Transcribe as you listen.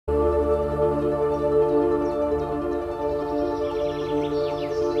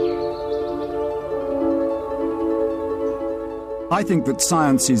I think that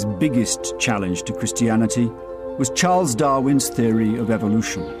science's biggest challenge to Christianity was Charles Darwin's theory of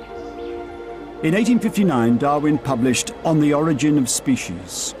evolution. In 1859, Darwin published On the Origin of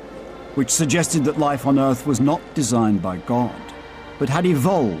Species, which suggested that life on Earth was not designed by God, but had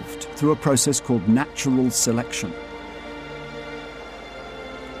evolved through a process called natural selection.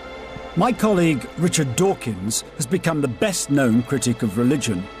 My colleague Richard Dawkins has become the best-known critic of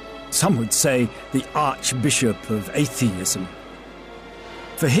religion. Some would say the Archbishop of atheism.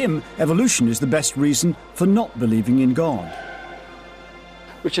 For him, evolution is the best reason for not believing in God.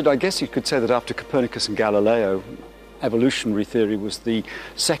 Richard, I guess you could say that after Copernicus and Galileo, evolutionary theory was the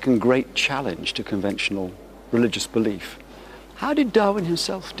second great challenge to conventional religious belief. How did Darwin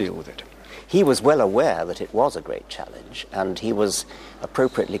himself deal with it? He was well aware that it was a great challenge, and he was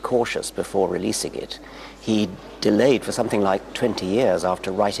appropriately cautious before releasing it. He delayed for something like 20 years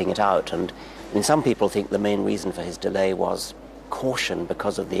after writing it out, and some people think the main reason for his delay was caution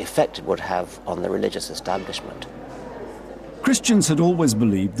because of the effect it would have on the religious establishment. Christians had always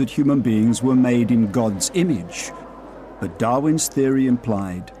believed that human beings were made in God's image, but Darwin's theory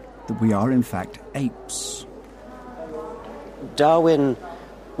implied that we are in fact apes. Darwin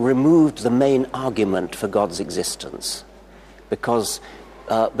removed the main argument for God's existence because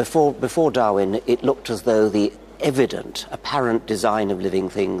before Darwin it looked as though the evident, apparent design of living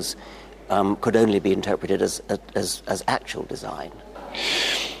things could only be interpreted as actual design.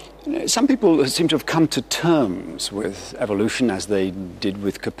 Some people seem to have come to terms with evolution, as they did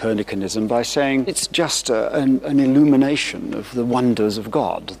with Copernicanism, by saying it's just an illumination of the wonders of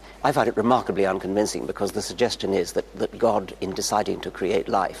God. I find it remarkably unconvincing because the suggestion is that God, in deciding to create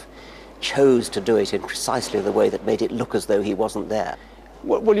life, chose to do it in precisely the way that made it look as though he wasn't there.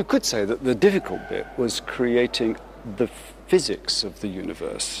 Well, you could say that the difficult bit was creating the physics of the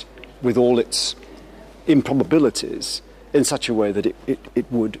universe with all its improbabilities in such a way that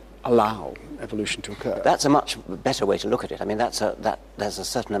it would allow evolution to occur. That's a much better way to look at it. I mean, there's a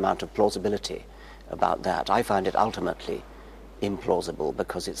certain amount of plausibility about that. I find it ultimately implausible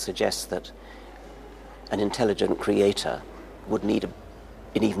because it suggests that an intelligent creator would need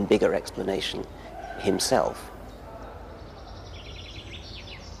an even bigger explanation himself.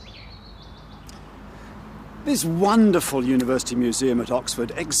 This wonderful university museum at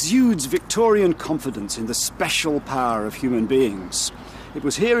Oxford exudes Victorian confidence in the special power of human beings. It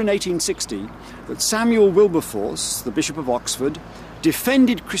was here in 1860 that Samuel Wilberforce, the Bishop of Oxford,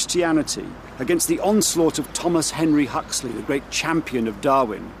 defended Christianity against the onslaught of Thomas Henry Huxley, the great champion of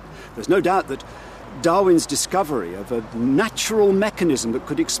Darwin. There's no doubt that Darwin's discovery of a natural mechanism that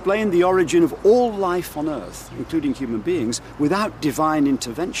could explain the origin of all life on Earth, including human beings, without divine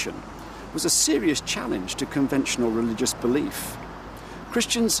intervention, was a serious challenge to conventional religious belief.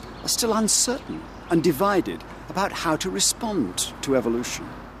 Christians are still uncertain and divided about how to respond to evolution.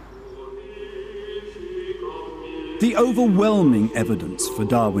 The overwhelming evidence for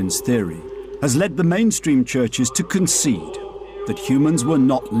Darwin's theory has led the mainstream churches to concede that humans were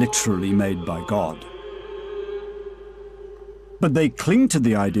not literally made by God. But they cling to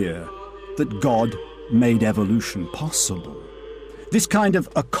the idea that God made evolution possible. This kind of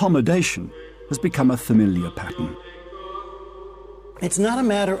accommodation has become a familiar pattern. It's not a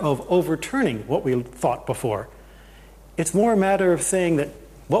matter of overturning what we thought before. It's more a matter of saying that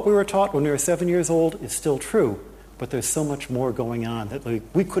what we were taught when we were 7 years old is still true, but there's so much more going on that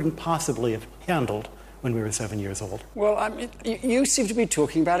we couldn't possibly have handled when we were 7 years old. Well, I mean, you seem to be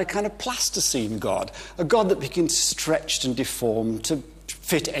talking about a kind of plasticine God, a God that becomes stretched and deformed to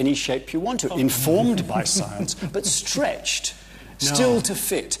fit any shape you want to, informed by science, but stretched. No. Still to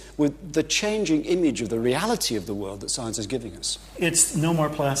fit with the changing image of the reality of the world that science is giving us. It's no more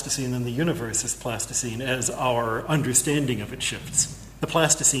plasticine than the universe is plasticine as our understanding of it shifts. The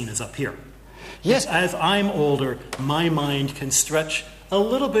plasticine is up here. Yes. As I'm older, my mind can stretch a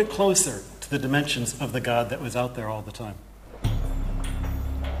little bit closer to the dimensions of the God that was out there all the time.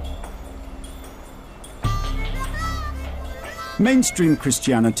 Mainstream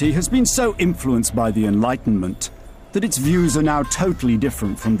Christianity has been so influenced by the Enlightenment that its views are now totally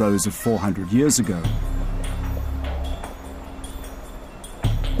different from those of 400 years ago.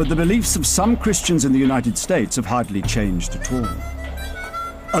 But the beliefs of some Christians in the United States have hardly changed at all.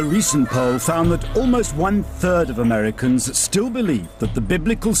 A recent poll found that almost 1/3 of Americans still believe that the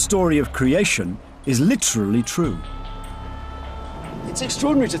biblical story of creation is literally true. It's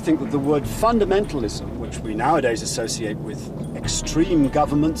extraordinary to think that the word fundamentalism, which we nowadays associate with extreme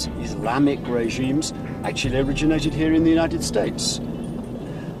governments, Islamic regimes, actually originated here in the United States.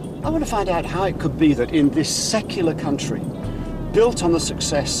 I want to find out how it could be that in this secular country, built on the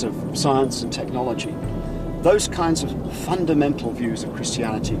success of science and technology, those kinds of fundamental views of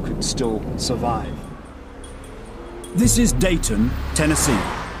Christianity could still survive. This is Dayton, Tennessee,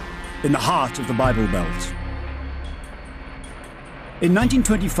 in the heart of the Bible Belt. In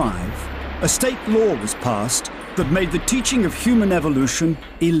 1925, a state law was passed that made the teaching of human evolution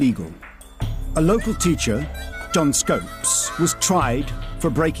illegal. A local teacher, John Scopes, was tried for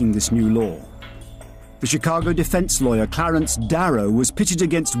breaking this new law. The Chicago defense lawyer Clarence Darrow was pitted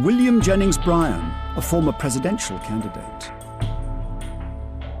against William Jennings Bryan, a former presidential candidate.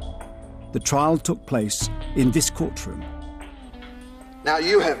 The trial took place in this courtroom. Now,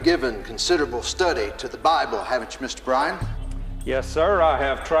 you have given considerable study to the Bible, haven't you, Mr. Bryan? Yes, sir, I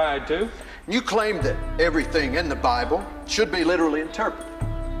have tried to. You claim that everything in the Bible should be literally interpreted.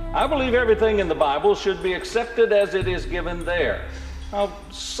 I believe everything in the Bible should be accepted as it is given there. Now,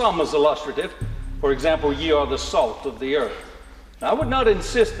 some is illustrative. For example, ye are the salt of the earth. Now, I would not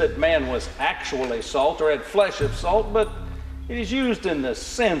insist that man was actually salt or had flesh of salt, but it is used in the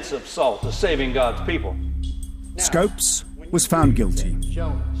sense of salt as saving God's people. Scopes was found guilty.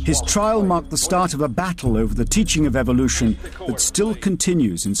 His trial marked the start of a battle over the teaching of evolution that still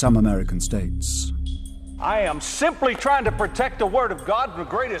continues in some American states. I am simply trying to protect the Word of God from the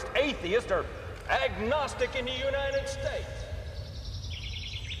greatest atheist or agnostic in the United States.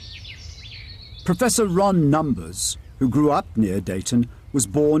 Professor Ron Numbers, who grew up near Dayton, was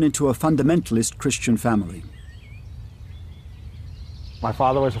born into a fundamentalist Christian family. My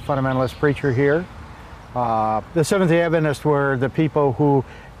father was a fundamentalist preacher here. The Seventh-day Adventists were the people who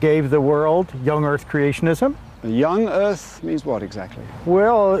gave the world young earth creationism. Young Earth means what exactly?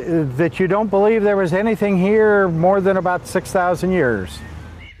 Well, that you don't believe there was anything here more than about 6,000 years.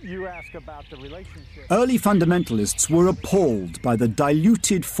 You ask about the relationship. Early fundamentalists were appalled by the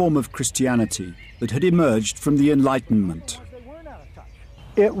diluted form of Christianity that had emerged from the Enlightenment.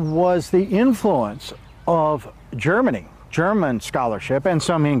 It was the influence of Germany, German scholarship, and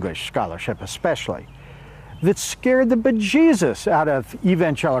some English scholarship especially, that scared the bejesus out of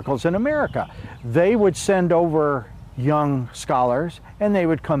evangelicals in America. They would send over young scholars and they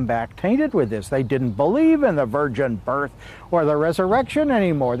would come back tainted with this. They didn't believe in the virgin birth or the resurrection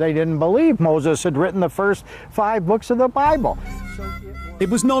anymore. They didn't believe Moses had written the first 5 books of the Bible. It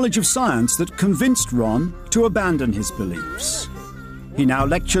was knowledge of science that convinced Ron to abandon his beliefs. He now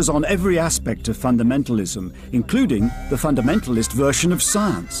lectures on every aspect of fundamentalism, including the fundamentalist version of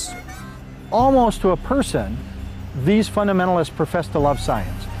science. Almost to a person, these fundamentalists profess to love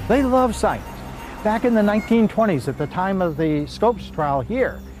science. They love science. Back in the 1920s, at the time of the Scopes trial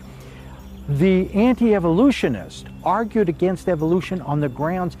here, the anti-evolutionists argued against evolution on the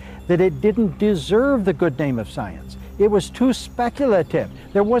grounds that it didn't deserve the good name of science. It was too speculative.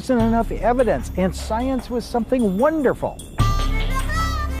 There wasn't enough evidence, and science was something wonderful.